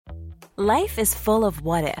Life is full of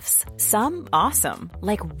what-ifs. Some awesome,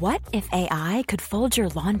 like what if AI could fold your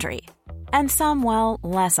laundry? And some, well,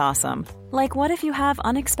 less awesome, like what if you have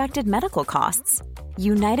unexpected medical costs?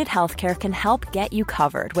 United Healthcare can help get you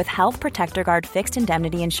covered with Health Protector Guard fixed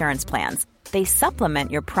indemnity insurance plans. They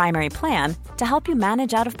supplement your primary plan to help you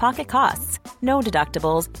manage out-of-pocket costs. No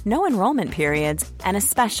deductibles, no enrollment periods, and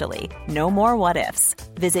especially no more what-ifs.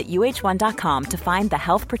 Visit uh1.com to find the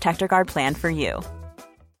Health Protector Guard plan for you.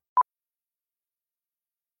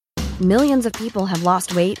 Millions of people have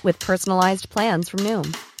lost weight with personalized plans from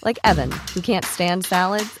Noom. Like Evan, who can't stand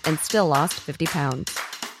salads and still lost 50 pounds.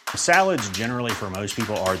 Salads generally for most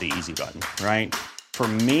people are the easy button, right? For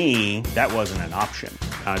me, that wasn't an option.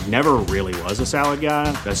 I never really was a salad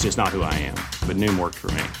guy. That's just not who I am. But Noom worked for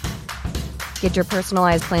me. Get your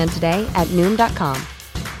personalized plan today at Noom.com.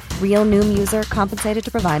 Real Noom user compensated to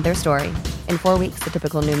provide their story. In 4 weeks, the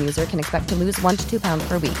typical Noom user can expect to lose 1 to 2 pounds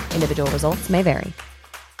per week. Individual results may vary.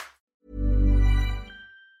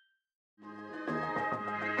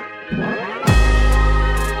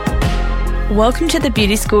 Welcome to the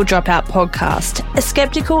Beauty School Dropout podcast, a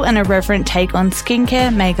skeptical and irreverent take on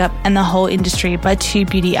skincare, makeup, and the whole industry by two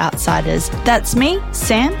beauty outsiders. That's me,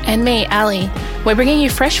 Sam. And me, Ali. We're bringing you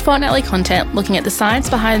fresh, fortnightly content looking at the science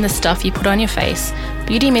behind the stuff you put on your face,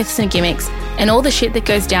 beauty myths and gimmicks, and all the shit that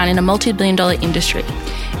goes down in a multi-billion-dollar industry.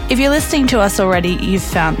 If you're listening to us already, you've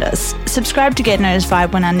found us. Subscribe to get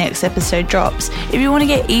notified when our next episode drops. If you want to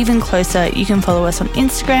get even closer, you can follow us on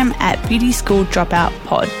Instagram at Beauty School Dropout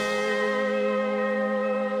Pod.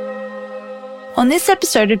 On this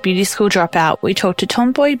episode of Beauty School Dropout, we talk to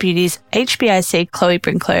Tomboy Beauty's HBIC Chloe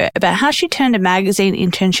Brinklow about how she turned a magazine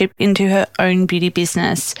internship into her own beauty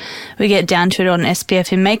business. We get down to it on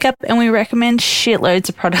SPF in makeup, and we recommend shitloads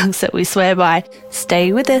of products that we swear by.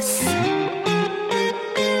 Stay with us.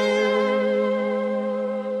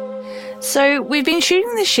 So we've been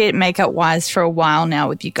shooting the shit makeup-wise for a while now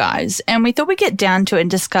with you guys, and we thought we'd get down to it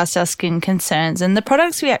and discuss our skin concerns and the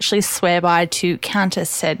products we actually swear by to counter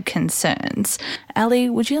said concerns. Ali,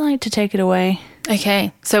 would you like to take it away?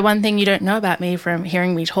 Okay, so one thing you don't know about me from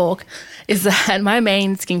hearing me talk is that my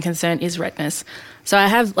main skin concern is redness. So I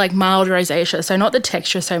have like mild rosacea, so not the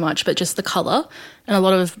texture so much, but just the colour and a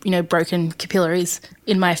lot of, broken capillaries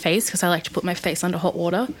in my face because I like to put my face under hot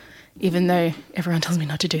water, even though everyone tells me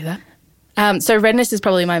not to do that. So redness is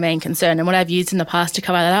probably my main concern, and what I've used in the past to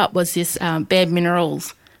cover that up was this Bare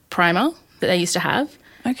Minerals primer that they used to have.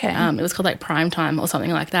 Okay. It was called like Prime Time or something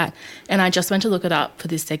like that, and I just went to look it up for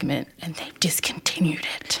this segment, and they've discontinued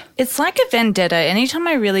it. It's like a vendetta. Anytime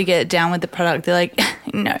I really get down with the product, they're like,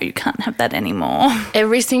 no, you can't have that anymore.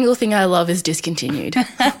 Every single thing I love is discontinued.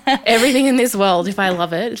 Everything in this world, if I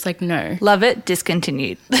love it, it's like, no. Love it,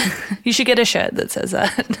 discontinued. You should get a shirt that says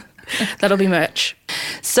that. That'll be merch.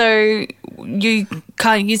 So you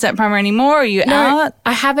can't use that primer anymore? Are you out?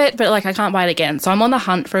 I have it, but I can't buy it again. So I'm on the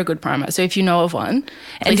hunt for a good primer. So if you know of one,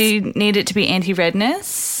 and do you need it to be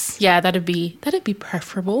anti-redness? Yeah, that'd be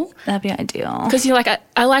preferable. That'd be ideal. Because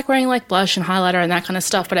I like wearing blush and highlighter and that kind of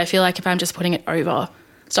stuff, but I feel like if I'm just putting it over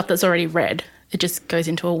stuff that's already red, it just goes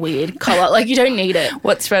into a weird colour. You don't need it.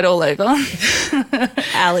 What's red all over?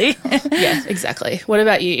 Ali. Yeah, exactly. What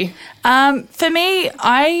about you? For me,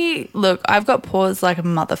 I've got pores like a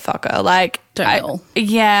motherfucker. Don't we all?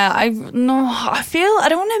 Yeah, I feel, I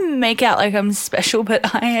don't want to make out like I'm special,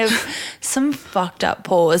 but I have some fucked up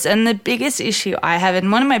pores. And the biggest issue I have,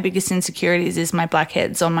 and one of my biggest insecurities is my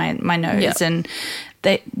blackheads on my nose. Yep. And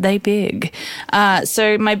they big.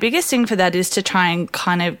 So my biggest thing for that is to try and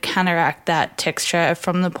kind of counteract that texture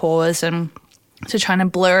from the pores and to try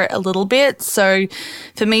and blur it a little bit. So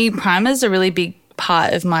for me, primers are a really big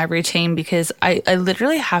part of my routine because I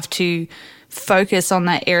literally have to focus on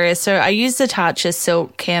that area. So I use the Tatcha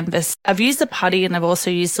Silk Canvas. I've used the putty and I've also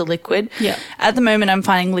used the liquid. Yeah. At the moment, I'm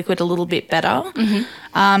finding liquid a little bit better.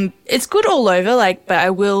 Mm-hmm. It's good all over, but I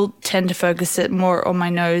will tend to focus it more on my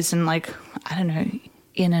nose and I don't know,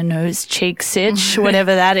 inner nose cheek sitch,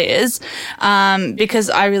 whatever that is, because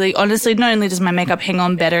I really honestly, not only does my makeup hang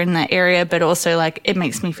on better in that area, but also it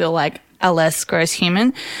makes me feel like a less gross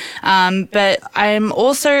human. But I'm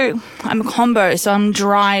a combo, so I'm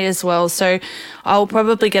dry as well, so I'll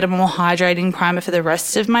probably get a more hydrating primer for the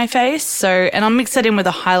rest of my face, and I'll mix that in with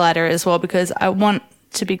a highlighter as well because I want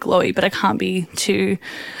to be glowy, but I can't be too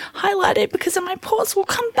highlighted because then my pores will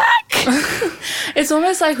come back. It's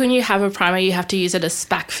almost like when you have a primer, you have to use it as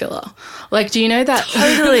spack filler. Do you know that?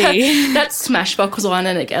 Totally. that Smashbox one,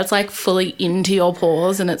 and it gets fully into your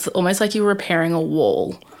pores, and it's almost like you're repairing a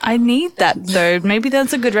wall. I need that though. Maybe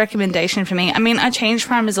that's a good recommendation for me. I mean, I change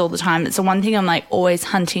primers all the time. It's the one thing I'm like always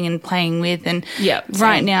hunting and playing with. And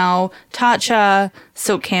right now, Tatcha,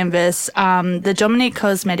 Silk Canvas, the Dominique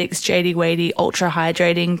Cosmetics JD Wadey Ultra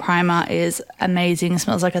Hydrating Primer is amazing. It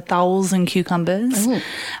smells like 1,000 cucumbers.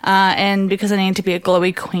 And because I need to be a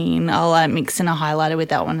glowy queen, I'll mix in a highlighter with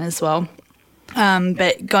that one as well.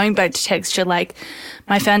 But going back to texture, like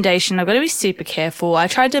my foundation, I've got to be super careful. I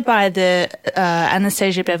tried to buy the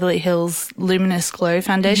Anastasia Beverly Hills Luminous Glow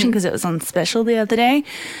foundation because it was on special the other day.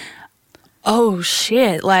 Oh,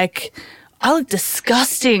 shit. Like, I look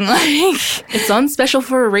disgusting. Like, it's on special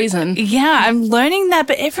for a reason. Yeah, I'm learning that,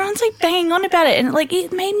 but everyone's like banging on about it, and like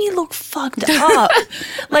it made me look fucked up.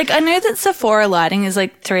 Like, I know that Sephora lighting is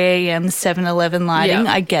like 3 a.m. 7-Eleven lighting.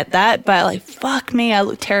 I get that, but like, fuck me, I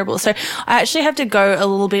look terrible. So I actually have to go a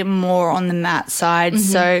little bit more on the matte side.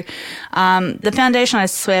 So the foundation I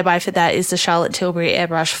swear by for that is the Charlotte Tilbury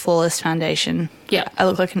Airbrush Flawless Foundation. Yeah, I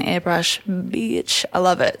look like an airbrush bitch. I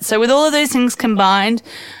love it. So with all of those things combined,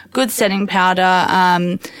 good setting powder,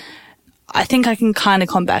 I think I can kind of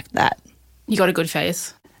combat that. You got a good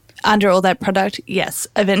face. Under all that product, yes.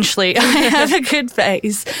 Eventually, I have a good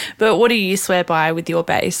face. But what do you swear by with your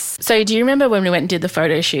base? So do you remember when we went and did the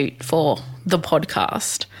photo shoot for the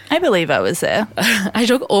podcast? I believe I was there. I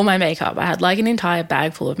took all my makeup. I had like an entire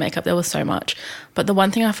bag full of makeup. There was so much. But the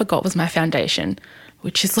one thing I forgot was my foundation,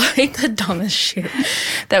 which is like the dumbest shit.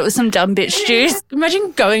 That was some dumb bitch juice.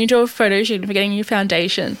 Imagine going to a photo shoot and forgetting your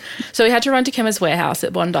foundation. So we had to run to Chemist Warehouse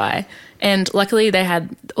at Bondi, and luckily they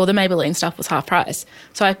had all the Maybelline stuff was half price.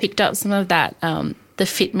 So I picked up some of that, the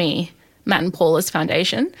Fit Me Matte and Poreless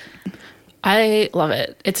foundation. I love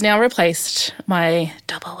it. It's now replaced my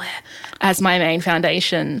Double Wear as my main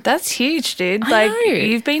foundation. That's huge, dude. Like,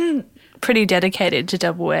 you've been pretty dedicated to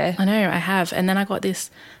Double Wear. I know, I have. And then I got this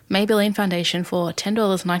Maybelline foundation for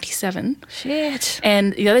 $10.97. Shit.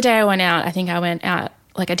 And the other day I went out,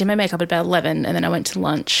 like I did my makeup at about 11 and then I went to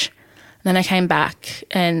lunch. And then I came back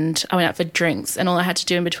and I went out for drinks and all I had to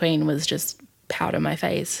do in between was just powder my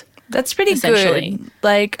face. That's pretty good.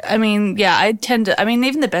 Like, I mean, yeah, even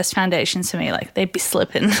the best foundations for me, like, they'd be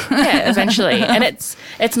slipping. Yeah, eventually. And it's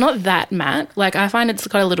not that matte. Like, I find it's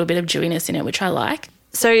got a little bit of dewiness in it, which I like.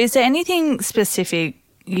 So is there anything specific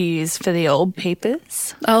you use for the old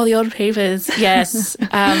peepers? Oh, the old peepers, yes.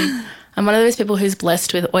 I'm one of those people who's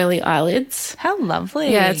blessed with oily eyelids. How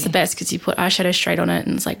lovely. Yeah, it's the best because you put eyeshadow straight on it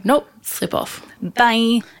and it's like, nope, slip off.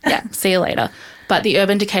 Bye. Yeah, see you later. But the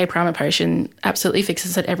Urban Decay Primer Potion absolutely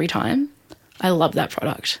fixes it every time. I love that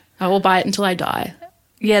product. I will buy it until I die.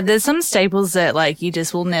 Yeah, there's some staples that, like, you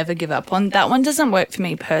just will never give up on. That one doesn't work for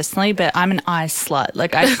me personally, but I'm an eye slut.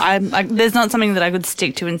 Like, I'm like, there's not something that I could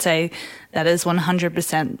stick to and say that is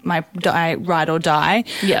 100% my ride or die.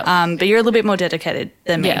 Yeah. But you're a little bit more dedicated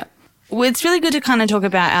than me. Yeah. Well, it's really good to kind of talk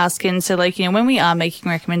about our skin. So, like, you know, when we are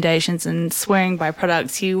making recommendations and swearing by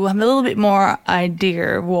products, you have a little bit more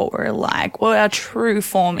idea of what we're like, what our true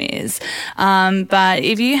form is. But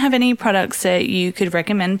if you have any products that you could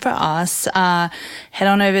recommend for us, head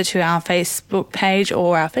on over to our Facebook page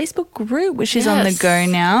or our Facebook group, which is on the go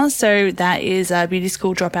now. So that is Beauty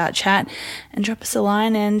School Dropout Chat. And drop us a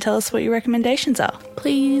line and tell us what your recommendations are.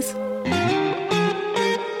 Please.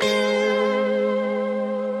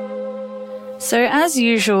 So as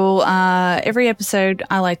usual, every episode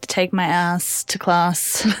I like to take my ass to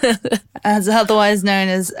class, as otherwise known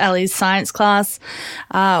as Ali's science class.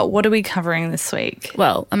 What are we covering this week?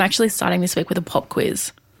 Well, I'm actually starting this week with a pop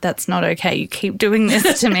quiz. That's not okay. You keep doing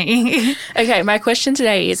this to me. Okay, my question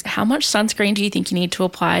today is, how much sunscreen do you think you need to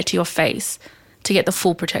apply to your face to get the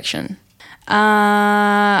full protection?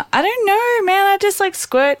 I don't know, man. I just like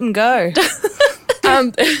squirt and go.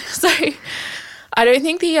 So I don't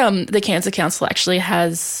think the Cancer Council actually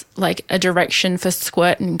has like a direction for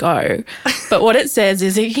squirt and go. But what it says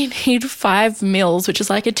is that you need 5 mils, which is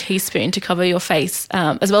like a teaspoon, to cover your face,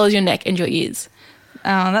 as well as your neck and your ears.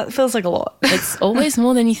 Oh, that feels like a lot. It's always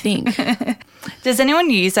more than you think. Does anyone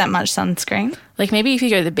use that much sunscreen? Like maybe if you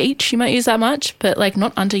go to the beach, you might use that much, but like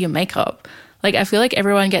not under your makeup. Like I feel like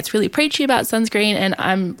everyone gets really preachy about sunscreen, and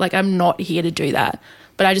I'm not here to do that.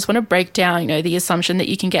 But I just want to break down, the assumption that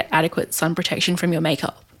you can get adequate sun protection from your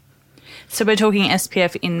makeup. So we're talking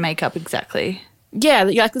SPF in makeup exactly? Yeah,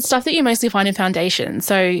 like the stuff that you mostly find in foundation.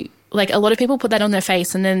 So like a lot of people put that on their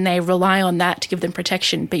face and then they rely on that to give them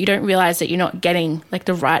protection, but you don't realize that you're not getting like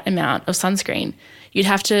the right amount of sunscreen. You'd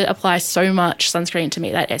have to apply so much sunscreen to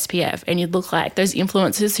meet that SPF, and you'd look like those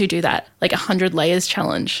influencers who do that, like 100 layers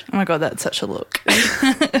challenge. Oh my God, that's such a look.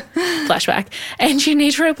 Flashback. And you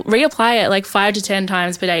need to reapply it like 5 to 10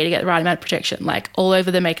 times per day to get the right amount of protection, like all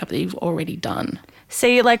over the makeup that you've already done.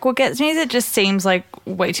 See, like what gets me is it just seems like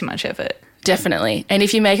way too much effort. Definitely. And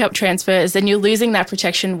if your makeup transfers, then you're losing that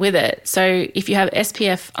protection with it. So if you have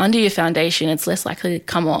SPF under your foundation, it's less likely to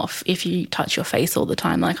come off if you touch your face all the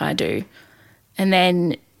time like I do. And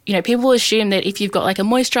then, you know, people assume that if you've got like a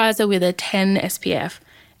moisturiser with a 10 SPF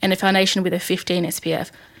and a foundation with a 15 SPF,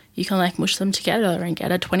 you can like mush them together and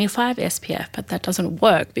get a 25 SPF, but that doesn't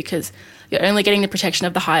work because you're only getting the protection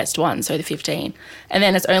of the highest one, so the 15. And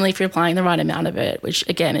then it's only if you're applying the right amount of it, which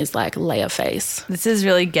again is like layer face. This is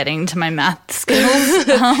really getting to my math skills.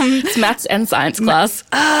 It's maths and science class.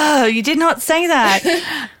 Oh, you did not say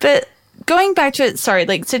that. But going back to it, sorry,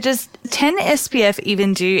 like, so does 10 SPF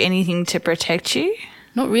even do anything to protect you?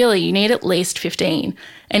 Not really. You need at least 15.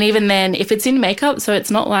 And even then, if it's in makeup, so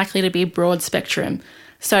it's not likely to be broad spectrum.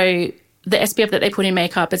 So the SPF that they put in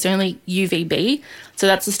makeup is only UVB, so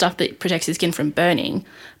that's the stuff that protects your skin from burning.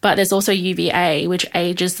 But there's also UVA, which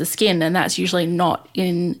ages the skin, and that's usually not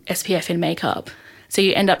in SPF in makeup. So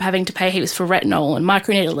you end up having to pay heaps for retinol and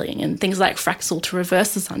microneedling and things like Fraxel to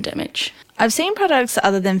reverse the sun damage. I've seen products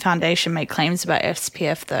other than foundation make claims about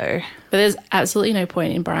SPF though. But there's absolutely no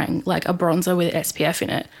point in buying like a bronzer with SPF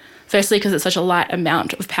in it. Firstly, because it's such a light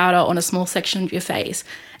amount of powder on a small section of your face.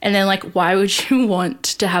 And then, like, why would you want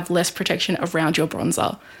to have less protection around your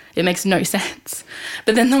bronzer? It makes no sense.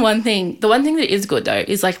 But then the one thing that is good, though,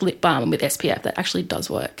 is, like, lip balm with SPF that actually does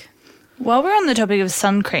work. While we're on the topic of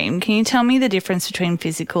sun cream, can you tell me the difference between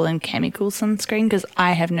physical and chemical sunscreen? Because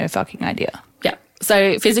I have no fucking idea. Yeah.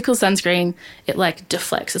 So physical sunscreen, it, like,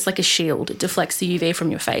 deflects. It's like a shield. It deflects the UV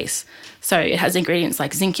from your face. So it has ingredients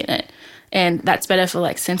like zinc in it. And that's better for,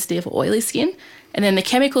 like, sensitive or oily skin. And then the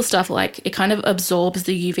chemical stuff, like, it kind of absorbs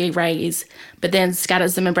the UV rays, but then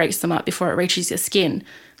scatters them and breaks them up before it reaches your skin.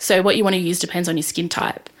 So what you want to use depends on your skin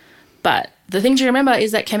type. But the thing to remember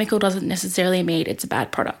is that chemical doesn't necessarily mean it's a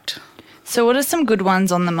bad product. So what are some good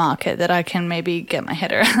ones on the market that I can maybe get my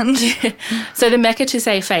head around? So the Mecca to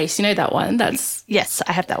Say Face, you know that one? Yes,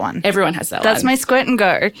 I have that one. Everyone has that That's one. my squirt and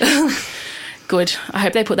go. Good. I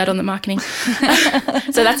hope they put that on the marketing.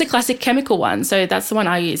 So that's a classic chemical one. So that's the one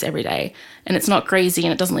I use every day. And it's not greasy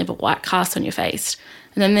and it doesn't leave a white cast on your face.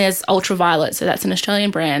 And then there's Ultraviolet. So that's an Australian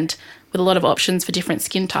brand with a lot of options for different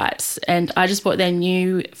skin types. And I just bought their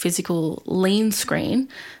new physical lean screen.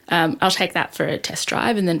 I'll take that for a test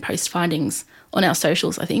drive and then post findings on our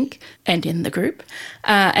socials, I think, and in the group.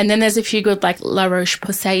 And then there's a few good like La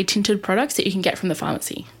Roche-Posay tinted products that you can get from the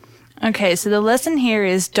pharmacy. Okay, so the lesson here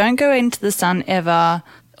is don't go into the sun ever.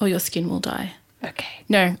 Or your skin will die. Okay.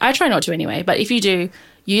 No, I try not to anyway. But if you do,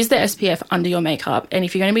 use the SPF under your makeup. And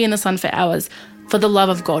if you're going to be in the sun for hours, for the love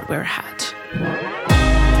of God, wear a hat.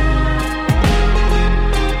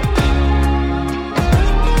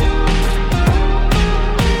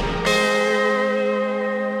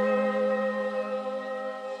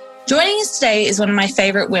 Joining us today is one of my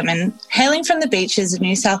favourite women. Hailing from the beaches of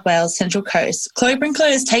New South Wales Central Coast, Chloe Brinklow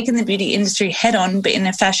has taken the beauty industry head-on, but in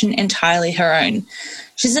a fashion entirely her own.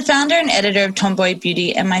 She's the founder and editor of Tomboy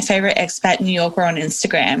Beauty and my favourite expat New Yorker on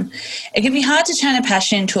Instagram. It can be hard to turn a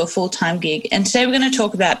passion into a full-time gig, and today we're going to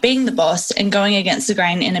talk about being the boss and going against the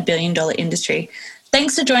grain in a billion-dollar industry.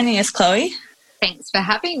 Thanks for joining us, Chloe. Thanks for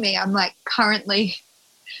having me. I'm like currently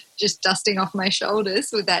just dusting off my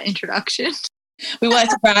shoulders with that introduction. We like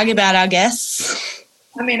to brag about our guests.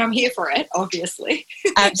 I mean, I'm here for it, obviously.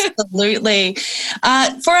 Absolutely.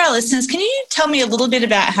 For our listeners, can you tell me a little bit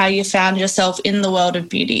about how you found yourself in the world of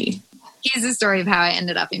beauty? Here's the story of how I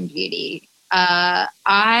ended up in beauty.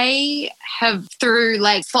 I have, through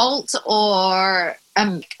like fault or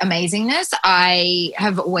amazingness, I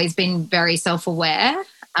have always been very self-aware.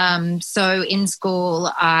 So in school,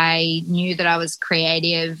 I knew that I was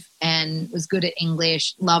creative and was good at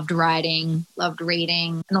English, loved writing, loved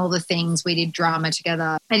reading and all the things. We did drama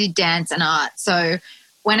together. I did dance and art. So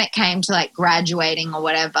when it came to like graduating or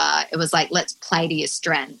whatever, it was like, let's play to your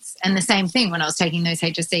strengths. And the same thing when I was taking those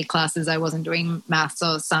HSC classes, I wasn't doing maths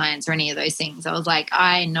or science or any of those things. I was like,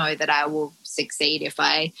 I know that I will succeed if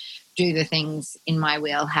I do the things in my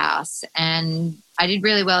wheelhouse. And I did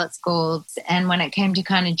really well at school. And when it came to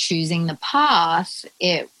kind of choosing the path,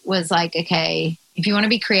 it was like, okay, if you want to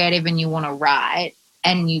be creative and you want to write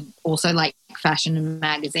and you also like fashion and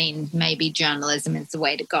magazines, maybe journalism is the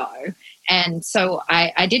way to go. And so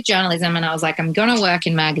I did journalism and I was like, I'm going to work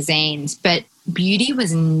in magazines, but beauty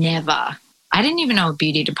was never, I didn't even know a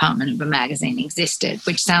beauty department of a magazine existed,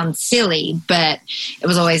 which sounds silly, but it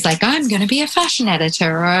was always like, I'm going to be a fashion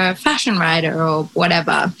editor or a fashion writer or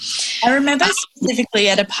whatever. I remember specifically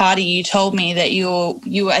at a party you told me that you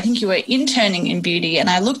were, I think you were interning in beauty, and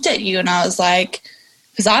I looked at you and I was like,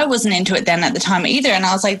 because I wasn't into it then at the time either. And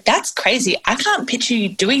I was like, that's crazy. I can't picture you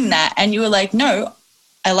doing that. And you were like, no,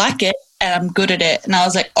 I like it and I'm good at it. And I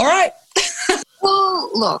was like, all right. Well,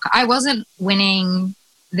 look, I wasn't winning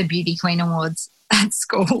the Beauty Queen Awards at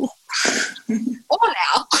school or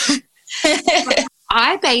now.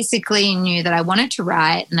 I basically knew that I wanted to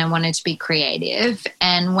write and I wanted to be creative.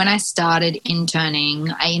 And when I started interning,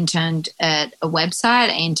 I interned at a website,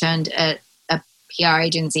 I interned at a PR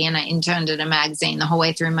agency, and I interned at a magazine the whole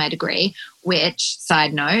way through my degree, which,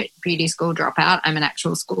 side note, beauty school dropout. I'm an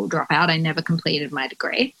actual school dropout. I never completed my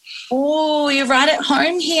degree. Oh, you're right at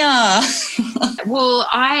home here. Well,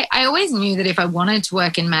 I always knew that if I wanted to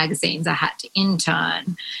work in magazines, I had to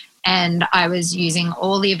intern. And I was using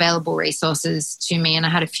all the available resources to me. And I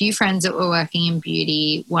had a few friends that were working in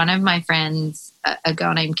beauty. One of my friends, a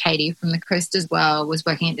girl named Katie from the coast as well, was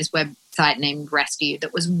working at this website named Rescue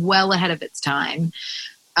that was well ahead of its time.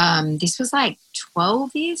 This was like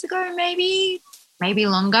 12 years ago, maybe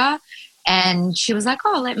longer. And she was like,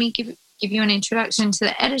 oh, let me give you an introduction to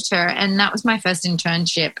the editor. And that was my first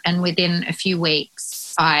internship. And within a few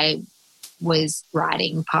weeks, I was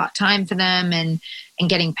writing part-time for them and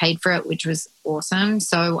getting paid for it, which was awesome.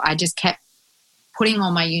 So I just kept putting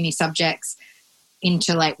all my uni subjects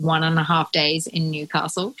into like 1.5 days in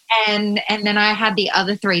Newcastle. And then I had the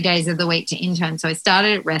other 3 days of the week to intern. So I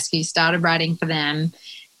started at Rescue, started writing for them.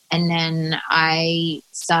 And then I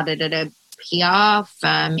started at a PR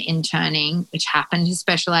firm interning, which happened to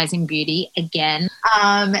specialize in beauty again.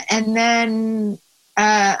 And then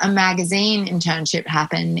a magazine internship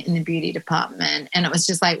happened in the beauty department. And it was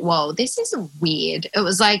just like, whoa, this is weird. It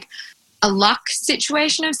was like a luck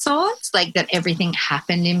situation of sorts, like that everything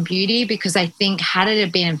happened in beauty, because I think had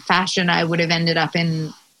it been in fashion, I would have ended up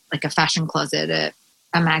in like a fashion closet at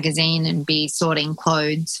a magazine and be sorting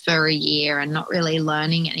clothes for a year and not really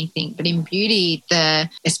learning anything. But in beauty,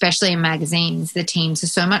 especially in magazines, the teams are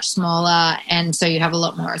so much smaller, and so you have a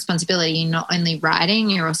lot more responsibility. You're not only writing,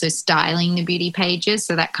 you're also styling the beauty pages.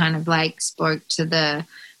 So that kind of like spoke to the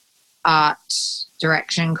art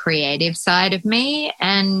direction, creative side of me.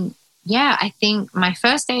 And yeah, I think my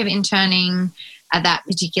first day of interning at that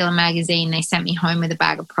particular magazine, they sent me home with a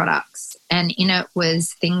bag of products, and in it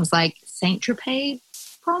was things like Saint Tropez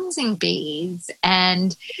bronzing beads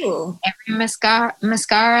and every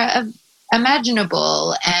mascara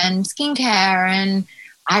imaginable and skincare. And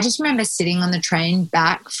I just remember sitting on the train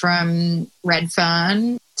back from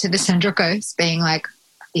Redfern to the Central Coast being like,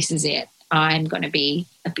 this is it. I'm going to be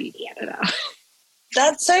a beauty editor.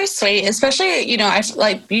 That's so sweet, especially, you know, I feel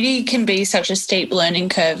like beauty can be such a steep learning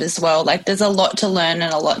curve as well. Like there's a lot to learn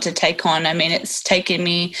and a lot to take on. I mean, it's taken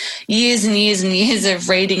me years and years and years of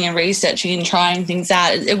reading and researching and trying things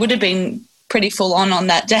out. It would have been pretty full on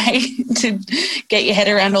that day to get your head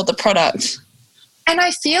around all the product. And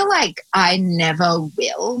I feel like I never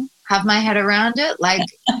will have my head around it. Like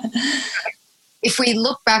if we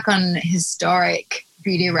look back on historic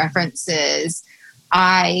beauty references,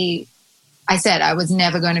 I said I was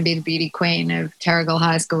never going to be the beauty queen of Terrigal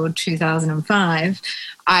High School 2005.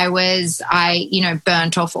 I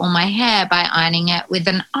burnt off all my hair by ironing it with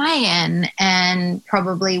an iron and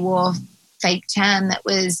probably wore fake tan that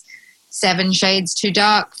was 7 shades too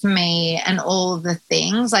dark for me and all the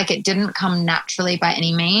things. Like it didn't come naturally by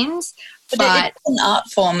any means. But it's an art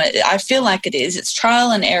form. I feel like it is. It's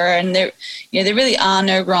trial and error, and there really are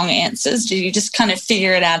no wrong answers. You just kind of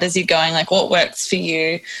figure it out as you're going, like what works for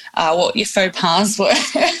you, what your faux pas were.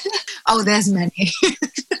 Oh, there's many.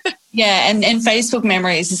 Yeah, and Facebook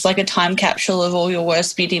Memories is like a time capsule of all your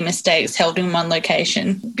worst beauty mistakes held in one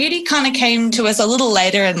location. Beauty kind of came to us a little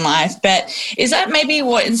later in life, but is that maybe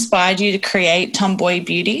what inspired you to create Tomboy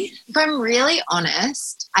Beauty? If I'm really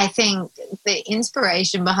honest, I think the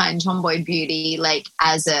inspiration behind Tomboy Beauty, like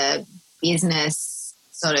as a business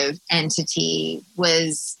sort of entity,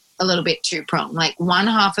 was a little bit two-pronged. Like one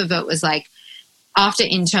half of it was like, after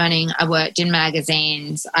interning, I worked in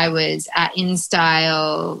magazines. I was at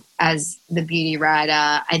InStyle as the beauty writer.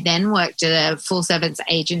 I then worked at a full-service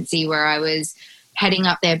agency where I was heading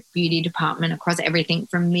up their beauty department across everything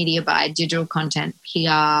from media buy, digital content,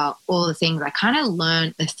 PR, all the things. I kind of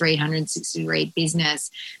learned the 360-degree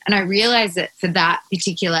business. And I realized that for that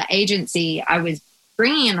particular agency, I was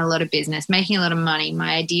bringing in a lot of business, making a lot of money.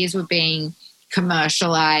 My ideas were being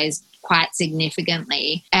commercialized quite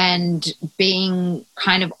significantly and being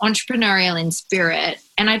kind of entrepreneurial in spirit.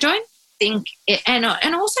 And I don't think it, and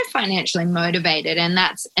also financially motivated. And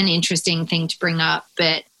that's an interesting thing to bring up.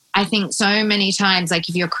 But I think so many times, like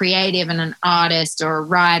if you're creative and an artist or a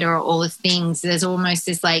writer or all the things, there's almost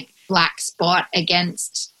this like black spot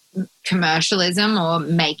against commercialism or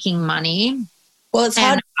making money. Well, it's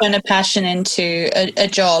hard to turn a passion into a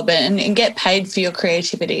job and get paid for your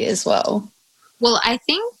creativity as well. Well, I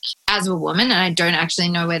think as a woman, and I don't actually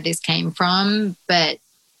know where this came from, but,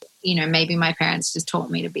 you know, maybe my parents just taught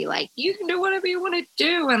me to be like, you can do whatever you want to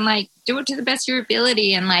do and, like, do it to the best of your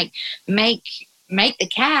ability and, like, make the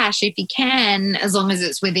cash if you can, as long as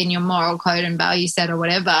it's within your moral code and value set or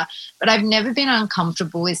whatever. But I've never been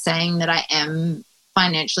uncomfortable with saying that I am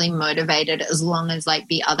financially motivated, as long as, like,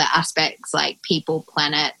 the other aspects, like people,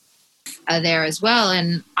 planet, are there as well.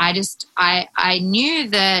 And I knew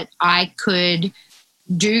that I could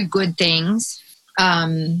do good things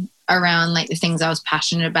around, like, the things I was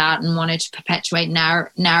passionate about and wanted to perpetuate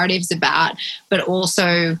narratives about, but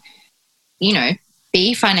also, you know,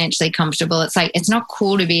 be financially comfortable. It's like, it's not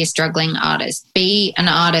cool to be a struggling artist. Be an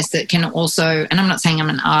artist that can also, and I'm not saying I'm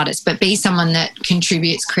an artist, but be someone that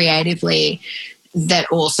contributes creatively, that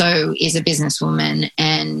also is a businesswoman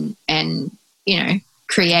and you know,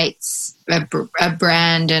 creates a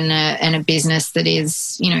brand and a business that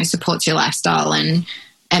is, you know, supports your lifestyle and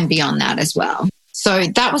beyond that as well. So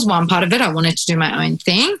that was one part of it. I wanted to do my own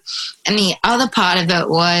thing. And the other part of it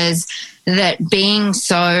was that being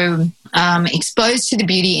so exposed to the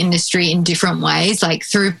beauty industry in different ways, like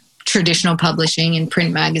through traditional publishing in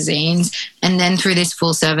print magazines, and then through this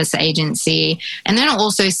full service agency, and then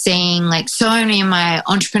also seeing, like, so many of my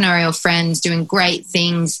entrepreneurial friends doing great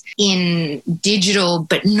things in digital,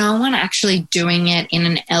 but no one actually doing it in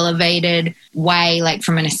an elevated way, like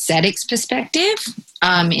from an aesthetics perspective,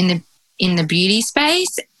 in the beauty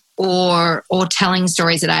space, or telling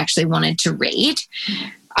stories that I actually wanted to read.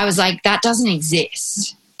 I was like, that doesn't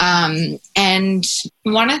exist. And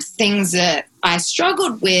one of the things that I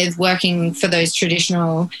struggled with working for those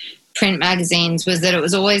traditional print magazines was that it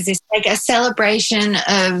was always this, like, a celebration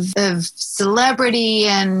of celebrity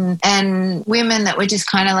and women that were just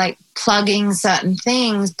kind of, like, plugging certain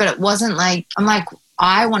things, but it wasn't like,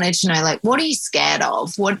 I wanted to know, like, what are you scared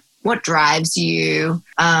of? What drives you?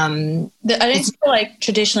 I don't feel like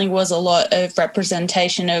traditionally was a lot of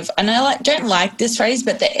representation of, and I don't like this phrase,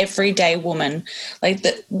 but the everyday woman, like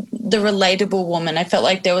the relatable woman. I felt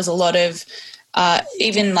like there was a lot of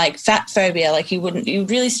even like fat phobia. Like you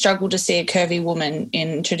really struggle to see a curvy woman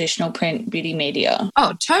in traditional print beauty media.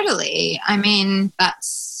 Oh, totally. I mean, that's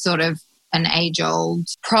sort of an age-old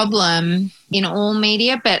problem in all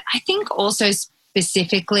media, but I think also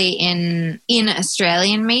specifically in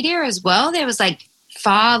Australian media as well, there was, like,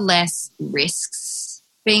 far less risks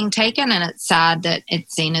being taken, and it's sad that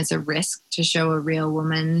it's seen as a risk to show a real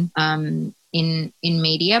woman in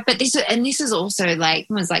media. But this is also, like,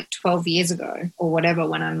 it was like 12 years ago or whatever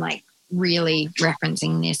when I'm, like, really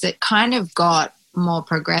referencing this. It kind of got more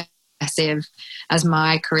progressive as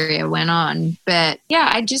my career went on. But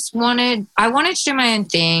yeah, I wanted to do my own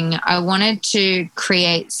thing. I wanted to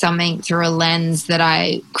create something through a lens that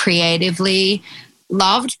I creatively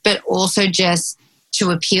loved, but also just to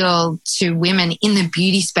appeal to women in the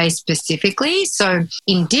beauty space specifically. So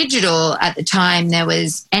in digital at the time, there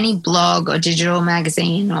was any blog or digital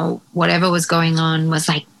magazine or whatever was going on was,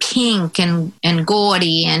 like, pink and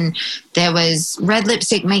gaudy, and there was red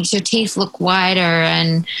lipstick makes your teeth look whiter,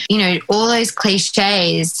 and, you know, all those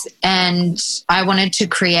cliches. And I wanted to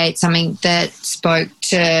create something that spoke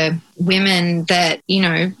to women that, you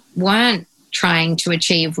know, weren't trying to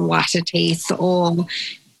achieve whiter teeth, or,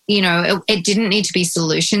 you know, it didn't need to be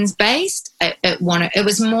solutions based. It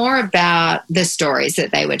was more about the stories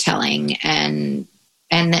that they were telling and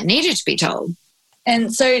that needed to be told.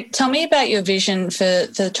 And so tell me about your vision for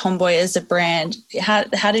Tomboy as a brand.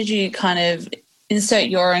 How did you kind of insert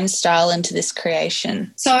your own style into this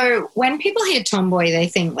creation? So when people hear tomboy, they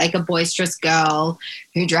think like a boisterous girl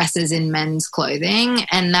who dresses in men's clothing,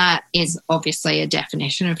 and that is obviously a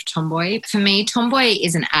definition of tomboy. For me, tomboy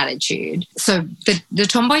is an attitude. So the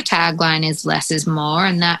tomboy tagline is less is more,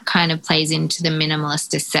 and that kind of plays into the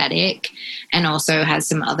minimalist aesthetic and also has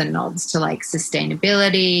some other nods to like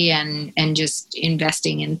sustainability and just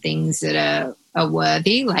investing in things that are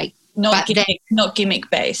worthy, like not gimmick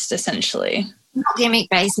based, essentially. Not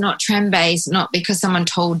gimmick-based, not trend-based, not because someone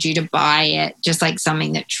told you to buy it, just like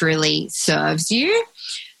something that truly serves you.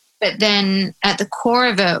 But then at the core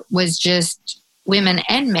of it was just women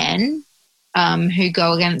and men who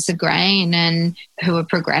go against the grain and who are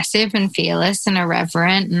progressive and fearless and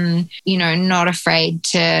irreverent and, you know, not afraid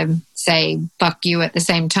to say fuck you at the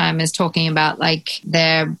same time as talking about like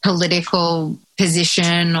their political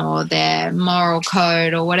position or their moral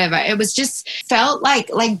code or whatever. It was just felt like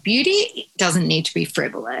beauty doesn't need to be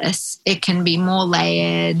frivolous. It can be more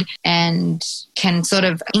layered and can sort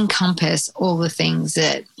of encompass all the things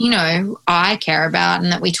that, you know, I care about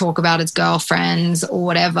and that we talk about as girlfriends or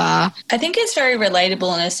whatever. I think it's very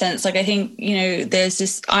relatable in a sense. Like, I think, you know, there's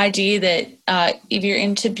this idea that if you're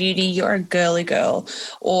into beauty, you're a girly girl,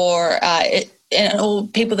 or all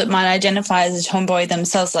people that might identify as a tomboy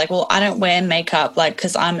themselves, like, well, I don't wear makeup, like,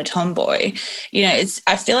 because I'm a tomboy. You know,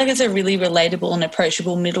 I feel like it's a really relatable and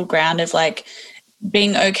approachable middle ground of, like,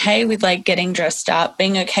 being okay with, like, getting dressed up,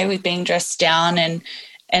 being okay with being dressed down, and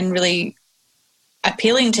really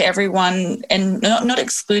appealing to everyone and not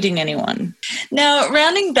excluding anyone. Now,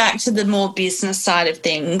 rounding back to the more business side of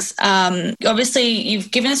things, obviously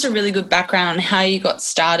you've given us a really good background on how you got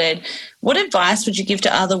started. What advice would you give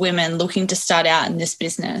to other women looking to start out in this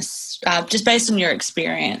business, just based on your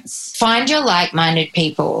experience? Find your like-minded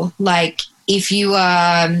people. Like, if you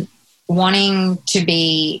are wanting to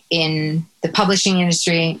be in the publishing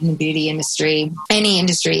industry, in the beauty industry, any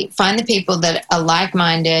industry, find the people that are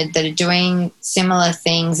like-minded, that are doing similar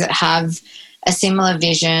things, that have a similar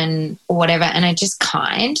vision or whatever, and are just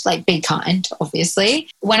kind, like, be kind, obviously.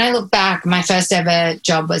 When I look back, my first ever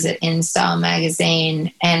job was at InStyle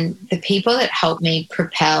magazine, and the people that helped me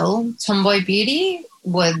propel Tomboy Beauty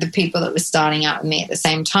were the people that were starting out with me at the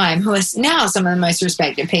same time, who are now some of the most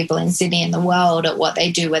respected people in Sydney and the world at what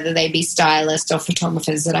they do, whether they be stylists or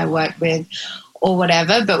photographers that I work with or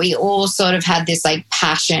whatever. But we all sort of had this, like,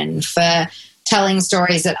 passion for telling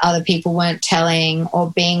stories that other people weren't telling, or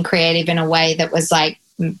being creative in a way that was, like,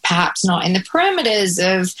 perhaps not in the parameters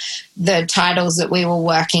of the titles that we were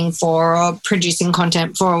working for or producing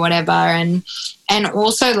content for or whatever. And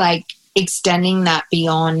also, like, extending that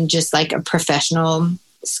beyond just, like, a professional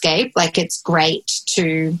scape. Like, it's great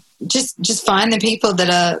to just find the people that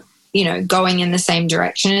are, you know, going in the same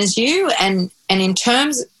direction as you. And in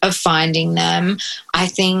terms of finding them, I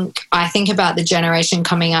think about the generation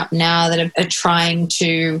coming up now that are trying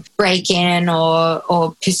to break in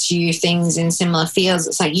or pursue things in similar fields.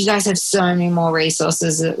 It's like, you guys have so many more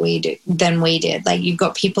resources than we did. Like, you've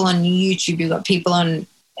got people on YouTube, you've got people on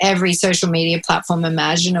every social media platform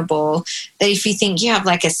imaginable, that if you think you have,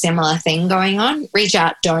 like, a similar thing going on, reach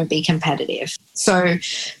out, don't be competitive. So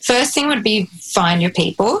first thing would be find your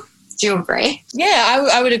people. Do you agree? Yeah,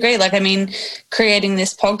 I would agree. Like, I mean, creating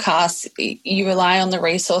this podcast, you rely on the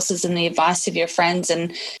resources and the advice of your friends.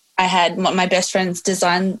 And I had my best friends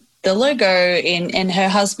design the logo and her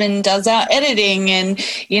husband does our editing, and,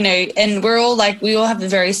 you know, and we're all like, we all have a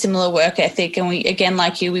very similar work ethic. And we, again,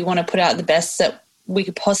 like you, we want to put out the best that we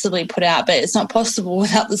could possibly put out, but it's not possible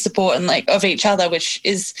without the support and, like, of each other, which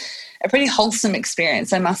is a pretty wholesome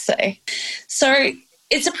experience, I must say. So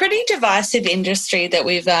it's a pretty divisive industry that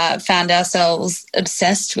we've found ourselves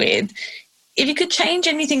obsessed with. If you could change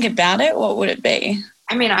anything about it, what would it be?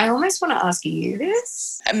 I mean, I almost want to ask you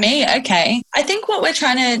this. Me? Okay. I think what we're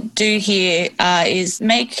trying to do here is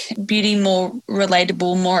make beauty more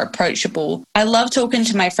relatable, more approachable. I love talking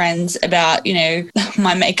to my friends about, you know,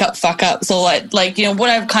 my makeup fuck-ups, or like, you know, what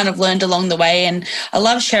I've kind of learned along the way. And I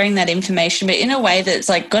love sharing that information, but in a way that's,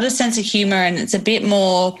 like, got a sense of humor and it's a bit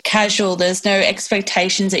more casual. There's no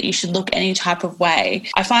expectations that you should look any type of way.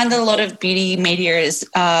 I find that a lot of beauty media is,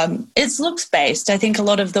 it's looks-based. I think a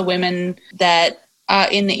lot of the women that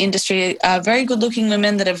in the industry are very good-looking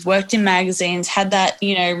women that have worked in magazines, had that,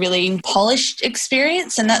 you know, really polished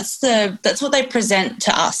experience, and that's what they present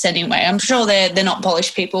to us anyway. I'm sure they're not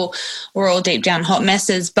polished people. We're all deep down hot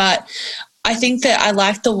messes, but I think that I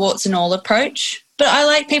like the warts and all approach. But I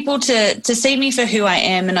like people to see me for who I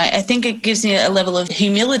am, and I think it gives me a level of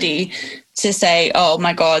humility to say, oh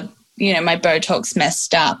my God, you know, my Botox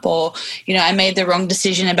messed up, or, you know, I made the wrong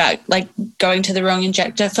decision about, like, going to the wrong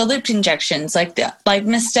injector for lip injections. Like,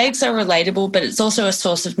 mistakes are relatable, but it's also a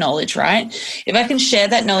source of knowledge, right? If I can share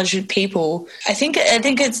that knowledge with people, I think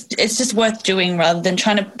it's just worth doing, rather than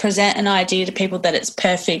trying to present an idea to people that it's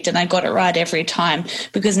perfect and I got it right every time,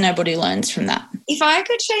 because nobody learns from that. If I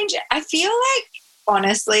could change it, I feel like,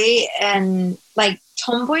 honestly, and, like,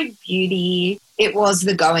 Tomboy Beauty, it was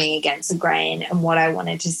the going against the grain and what I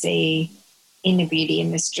wanted to see in the beauty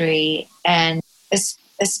industry, and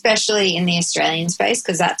especially in the Australian space,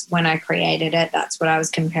 because that's when I created it. That's what I was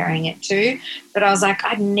comparing it to. But I was like,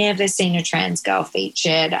 I'd never seen a trans girl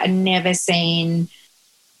featured. I'd never seen,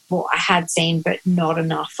 well, I had seen, but not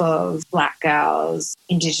enough of Black girls,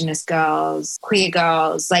 Indigenous girls, queer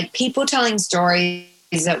girls, like, people telling stories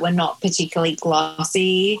that were not particularly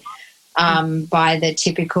glossy by the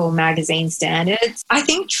typical magazine standards. I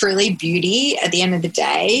think truly beauty, at the end of the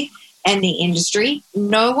day, and the industry.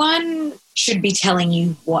 No one should be telling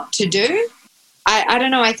you what to do. I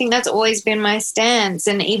don't know. I think that's always been my stance.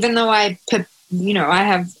 And even though I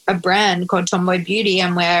have a brand called Tomboy Beauty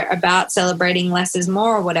and we're about celebrating less is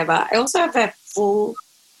more or whatever, I also have a full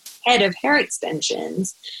head of hair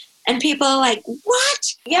extensions. And people are like,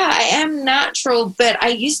 what? Yeah, I am natural, but I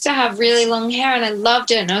used to have really long hair and I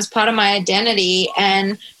loved it and it was part of my identity,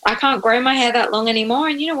 and I can't grow my hair that long anymore.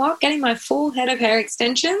 And you know what? Getting my full head of hair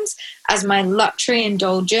extensions as my luxury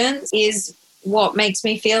indulgence is what makes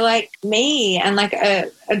me feel like me and like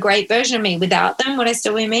a great version of me. Without them, would I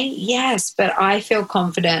still be me? Yes, but I feel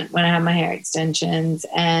confident when I have my hair extensions,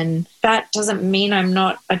 and that doesn't mean I'm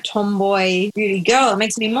not a tomboy beauty girl. It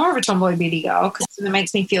makes me more of a tomboy beauty girl because it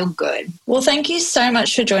makes me feel good. Well, thank you so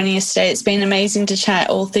much for joining us today. It's been amazing to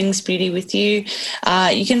chat all things beauty with you.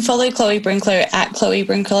 You can follow Chloe Brinklow at Chloe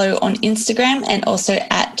Brinklow on Instagram and also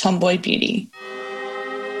at Tomboy Beauty.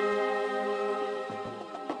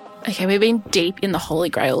 Okay, we've been deep in the holy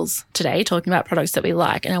grails today talking about products that we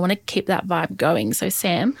like, and I want to keep that vibe going. So,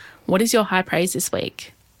 Sam, what is your high praise this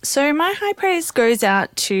week? So my high praise goes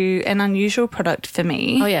out to an unusual product for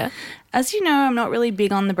me. Oh, yeah? As you know, I'm not really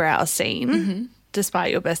big on the brow scene,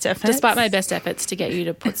 despite your best efforts. Despite my best efforts to get you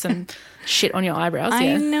to put some shit on your eyebrows. I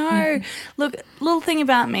yeah. know. Look, little thing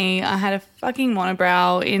about me, I had a fucking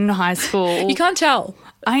monobrow in high school. You can't tell.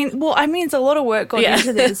 It's a lot of work gone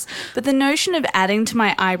into this, but the notion of adding to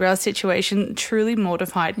my eyebrow situation truly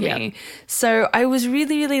mortified me. Yeah. So I was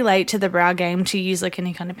really, really late to the brow game to use like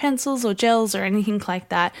any kind of pencils or gels or anything like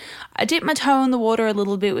that. I dipped my toe in the water a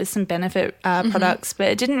little bit with some Benefit products, but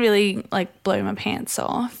it didn't really like blow my pants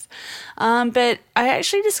off. But I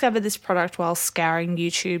actually discovered this product while scouring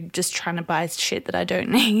YouTube, just trying to buy shit that I don't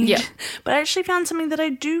need. Yeah. But I actually found something that I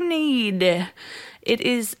do need. It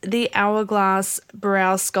is the Hourglass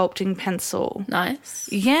Brow Sculpting Pencil. Nice.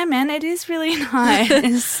 Yeah, man, it is really nice.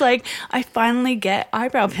 It's like I finally get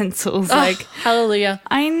eyebrow pencils. Hallelujah.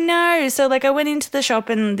 I know. So I went into the shop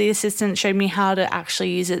and the assistant showed me how to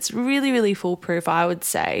actually use it. It's really, really foolproof, I would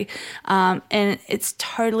say. And it's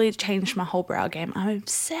totally changed my whole brow game. I'm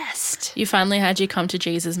obsessed. You finally had your come to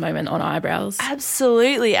Jesus moment on eyebrows.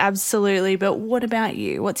 Absolutely, absolutely. But what about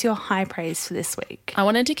you? What's your high praise for this week? I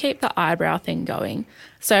wanted to keep the eyebrow thing going.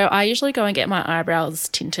 So I usually go and get my eyebrows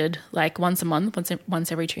tinted like once a month,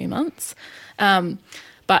 once every 2 months.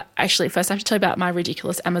 But actually, first I have to tell you about my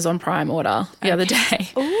ridiculous Amazon Prime order the other day.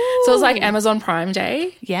 Ooh. So it was like Amazon Prime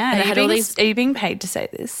Day. Yeah. And Are you being paid to say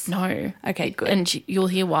this? No. Okay, good. And you'll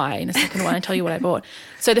hear why in a second when I tell you what I bought.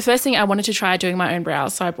 So the first thing, I wanted to try doing my own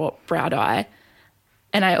brows, so I bought brow dye.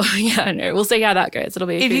 And I know. We'll see how that goes. It'll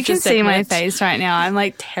be a if you can segment. see my face right now, I'm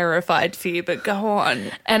like terrified for you, but go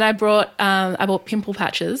on. And I bought pimple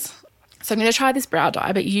patches. So I'm going to try this brow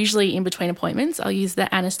dye, but usually in between appointments, I'll use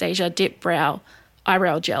the Anastasia Dip Brow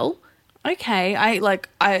Eyebrow Gel. Okay. I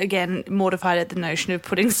again mortified at the notion of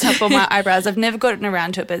putting stuff on my eyebrows. I've never gotten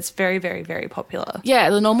around to it, but it's very, very, very popular. Yeah,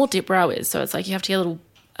 the normal dip brow is. So it's like you have to get a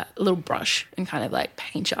little brush and kind of like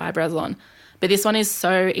paint your eyebrows on. But this one is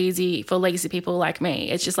so easy for lazy people like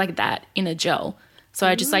me. It's just like that in a gel. So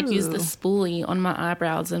I just use the spoolie on my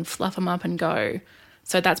eyebrows and fluff them up and go.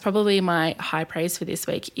 So that's probably my high praise for this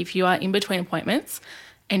week. If you are in between appointments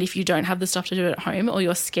and if you don't have the stuff to do it at home, or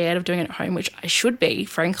you're scared of doing it at home, which I should be,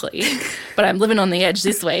 frankly, but I'm living on the edge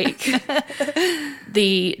this week,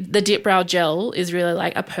 the Dip Brow Gel is really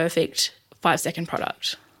like a perfect 5-second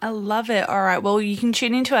product. I love it. All right. Well, you can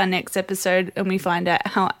tune into our next episode and we find out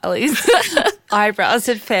how Ellie's eyebrows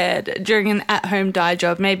had fared during an at-home dye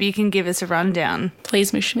job. Maybe you can give us a rundown.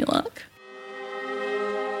 Please wish me luck.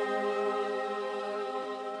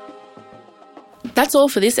 That's all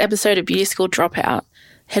for this episode of Beauty School Dropout.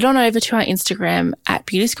 Head on over to our Instagram at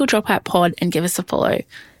Beauty School Dropout Pod and give us a follow.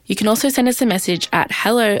 You can also send us a message at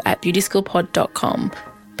hello@beautyschoolpod.com.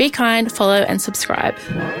 Be kind, follow and subscribe.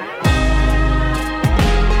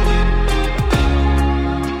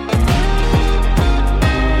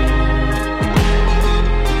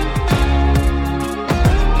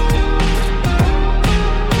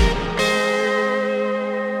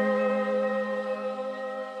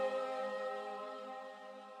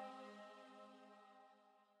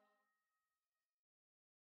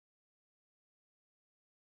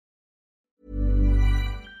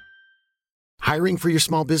 Hiring for your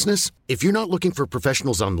small business? If you're not looking for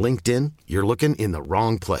professionals on LinkedIn, you're looking in the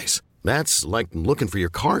wrong place. That's like looking for your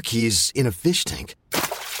car keys in a fish tank.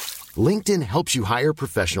 LinkedIn helps you hire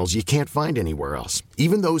professionals you can't find anywhere else,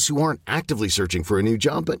 even those who aren't actively searching for a new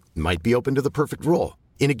job but might be open to the perfect role.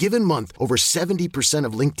 In a given month, over 70%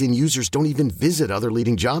 of LinkedIn users don't even visit other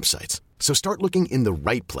leading job sites. So start looking in the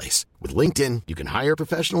right place. With LinkedIn, you can hire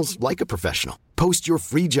professionals like a professional. Post your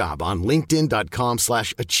free job on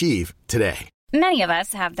linkedin.com/achieve today. Many of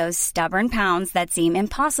us have those stubborn pounds that seem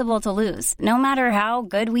impossible to lose, no matter how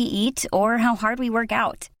good we eat or how hard we work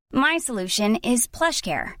out. My solution is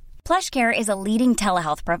PlushCare. PlushCare is a leading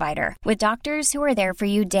telehealth provider with doctors who are there for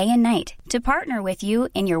you day and night to partner with you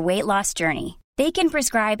in your weight loss journey. They can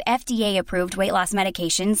prescribe FDA-approved weight loss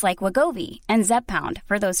medications like Wegovy and Zepbound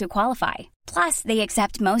for those who qualify. Plus, they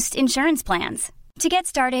accept most insurance plans. To get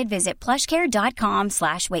started, visit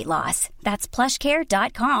plushcare.com/weightloss. That's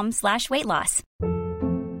plushcare.com/weightloss.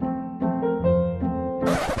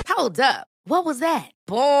 Hold up. What was that?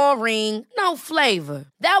 Boring. No flavor.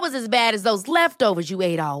 That was as bad as those leftovers you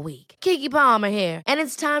ate all week. Keke Palmer here, and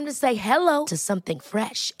it's time to say hello to something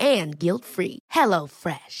fresh and guilt-free. Hello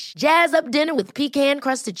Fresh. Jazz up dinner with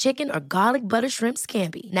pecan-crusted chicken or garlic butter shrimp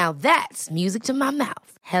scampi. Now that's music to my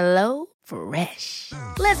mouth. Hello Fresh.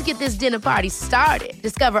 Let's get this dinner party started.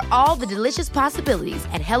 Discover all the delicious possibilities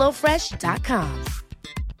at HelloFresh.com.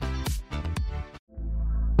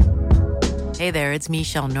 Hey there, it's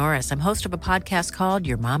Michelle Norris. I'm host of a podcast called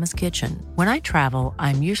Your Mama's Kitchen. When I travel,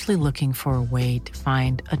 I'm usually looking for a way to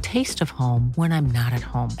find a taste of home when I'm not at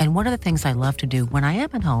home. And one of the things I love to do when I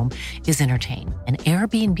am at home is entertain. And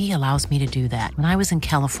Airbnb allows me to do that. When I was in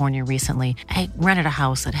California recently, I rented a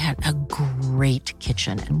house that had a great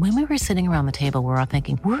kitchen. And when we were sitting around the table, we're all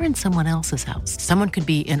thinking, we're in someone else's house. Someone could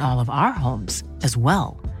be in all of our homes as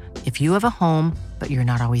well. If you have a home, but you're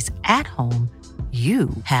not always at home, you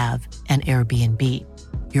have an Airbnb.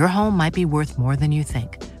 Your home might be worth more than you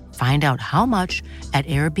think. Find out how much at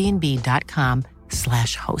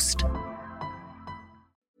airbnb.com/host.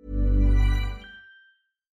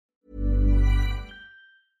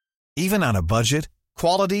 Even on a budget,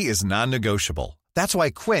 quality is non-negotiable. That's why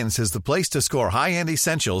Quince is the place to score high-end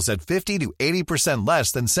essentials at 50 to 80%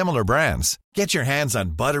 less than similar brands. Get your hands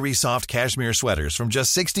on buttery soft cashmere sweaters from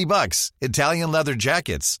just $60, Italian leather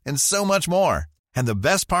jackets, and so much more. And the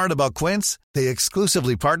best part about Quince, they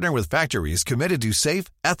exclusively partner with factories committed to safe,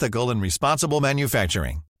 ethical, and responsible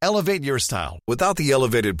manufacturing. Elevate your style without the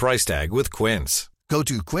elevated price tag with Quince. Go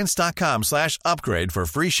to quince.com/upgrade for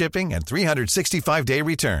free shipping and 365-day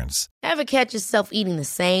returns. Ever catch yourself eating the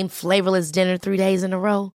same flavorless dinner 3 days in a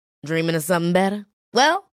row? Dreaming of something better?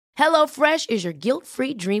 Well, HelloFresh is your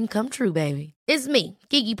guilt-free dream come true, baby. It's me,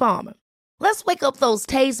 Keke Palmer. Let's wake up those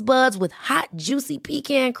taste buds with hot, juicy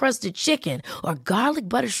pecan-crusted chicken or garlic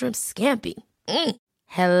butter shrimp scampi.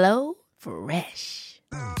 Hello Fresh.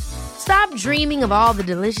 Stop dreaming of all the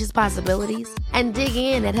delicious possibilities and dig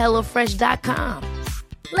in at HelloFresh.com.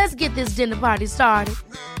 Let's get this dinner party started.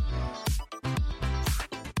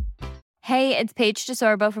 Hey, it's Paige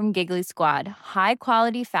DeSorbo from Giggly Squad. High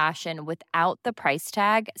quality fashion without the price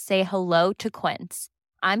tag. Say hello to Quince.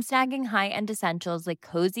 I'm snagging high-end essentials like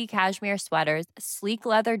cozy cashmere sweaters, sleek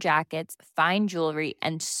leather jackets, fine jewelry,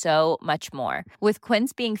 and so much more. With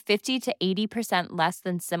Quince being 50 to 80% less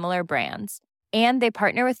than similar brands. And they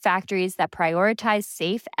partner with factories that prioritize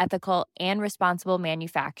safe, ethical, and responsible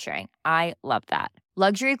manufacturing. I love that.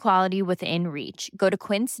 Luxury quality within reach. Go to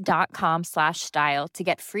quince.com/style to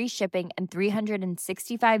get free shipping and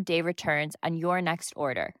 365-day returns on your next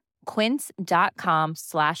order.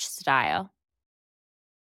 Quince.com/style.